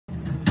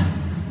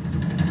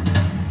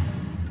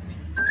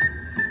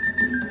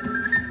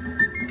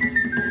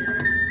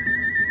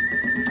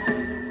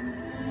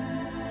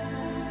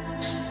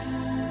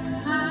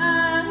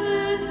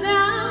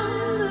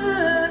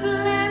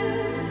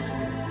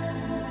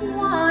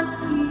one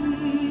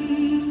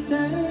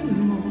eastern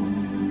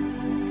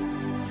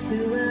morn to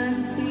a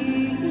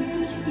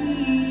city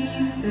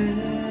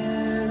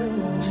fair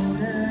old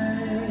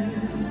eye.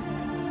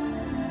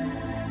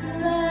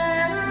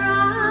 There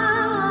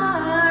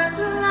are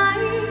the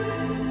light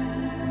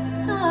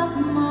of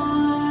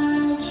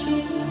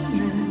marching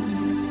men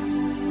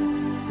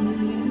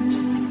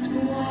in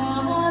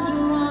squadrons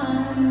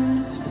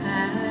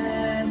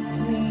past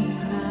me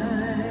by.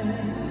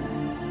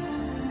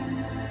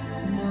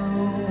 No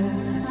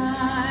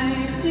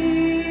pipe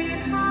did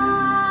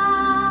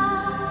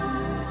harm,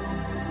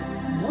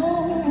 no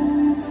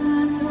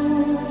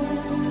battle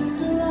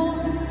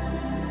drum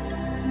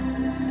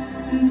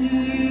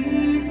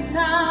did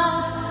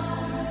sound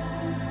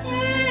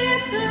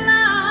its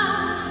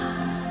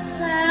loud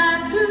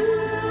tattoo,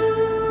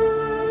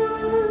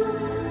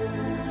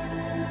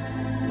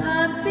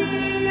 but the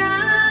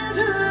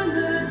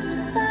Angelus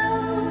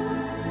bell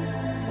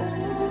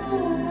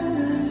over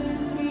the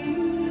leafy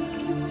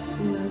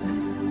swell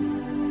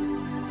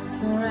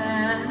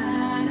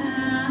ran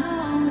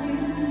out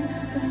in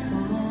the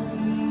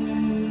foggy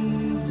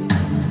dew.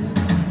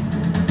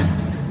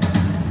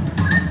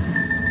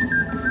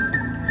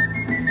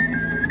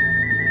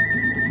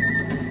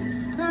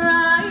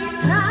 Right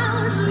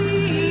proudly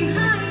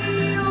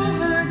high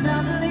over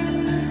Dublin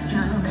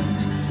town,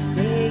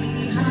 they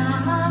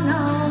hung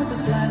out the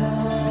flag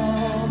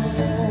of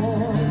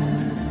war.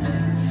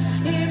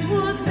 It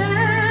was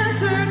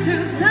better to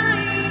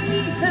die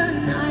beneath an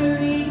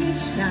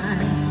Irish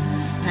sky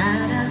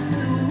than a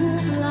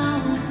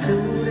souvlon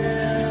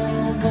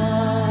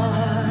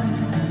bar.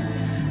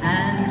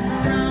 And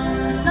from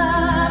the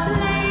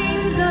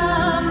plains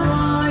of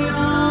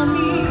royal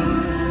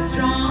mead,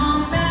 strong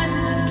men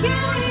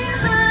came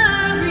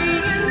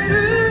hurrying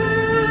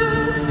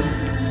through,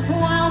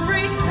 while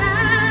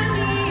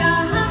Britannia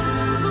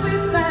hums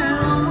with their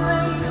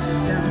long-range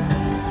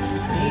guns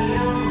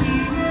sailed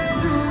in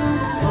through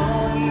the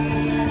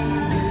foggy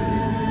dew.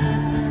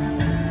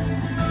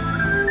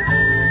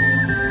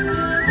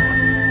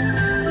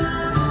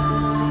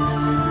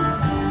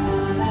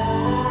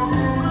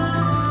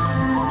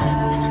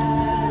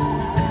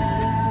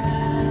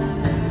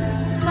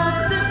 But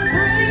the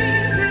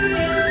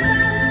bravest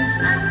fell,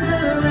 and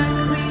the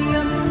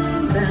requiem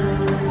bell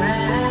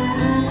rang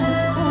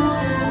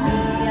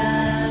mournfully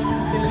and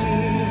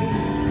clear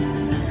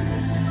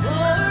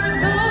for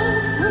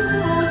those who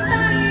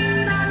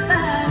died at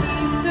that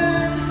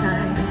Eastern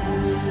time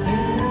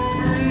in the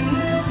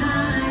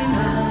springtime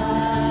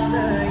of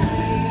the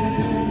year.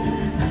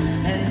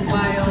 And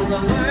while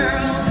the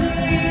world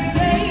did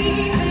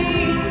gaze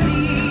in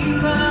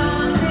deep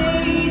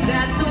amaze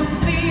at those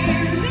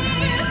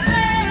fearless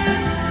men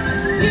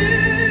and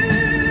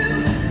few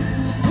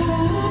who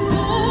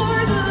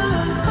bore the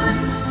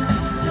fight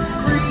that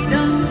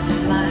freedom's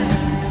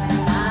light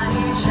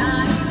might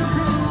shine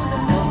through the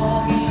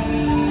foggy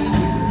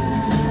dew.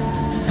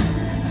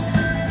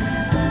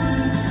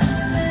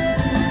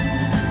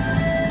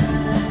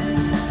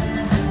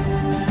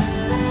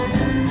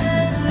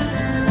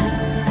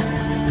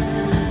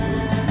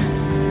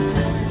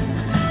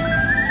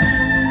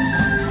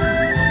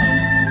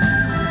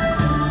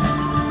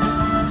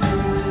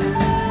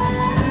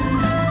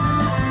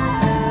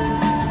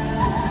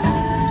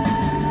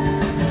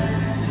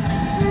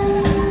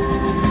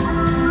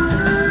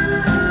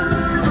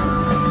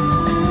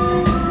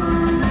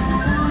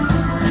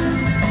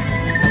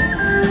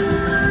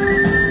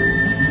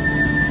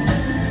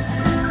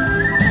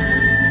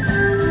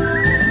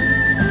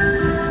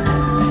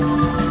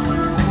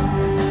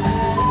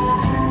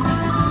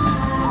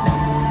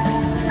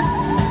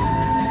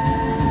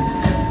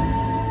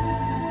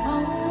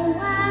 Oh,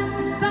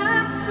 and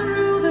back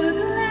through the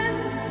glen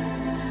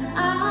I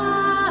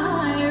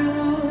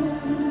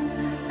rode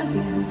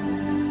again,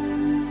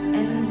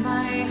 and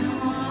my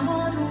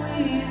heart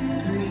with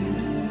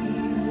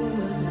grief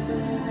was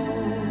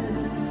sore,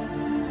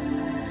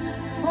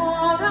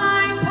 for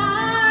I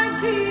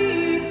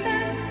parted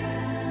then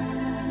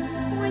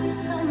with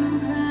some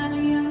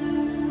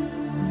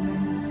valiant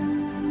men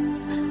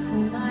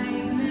whom I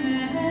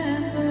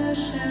never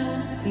shall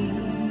see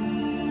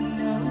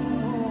no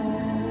more.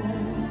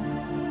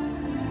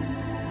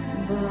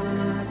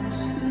 But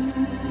to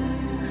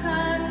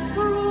and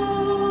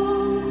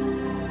fro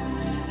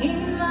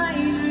in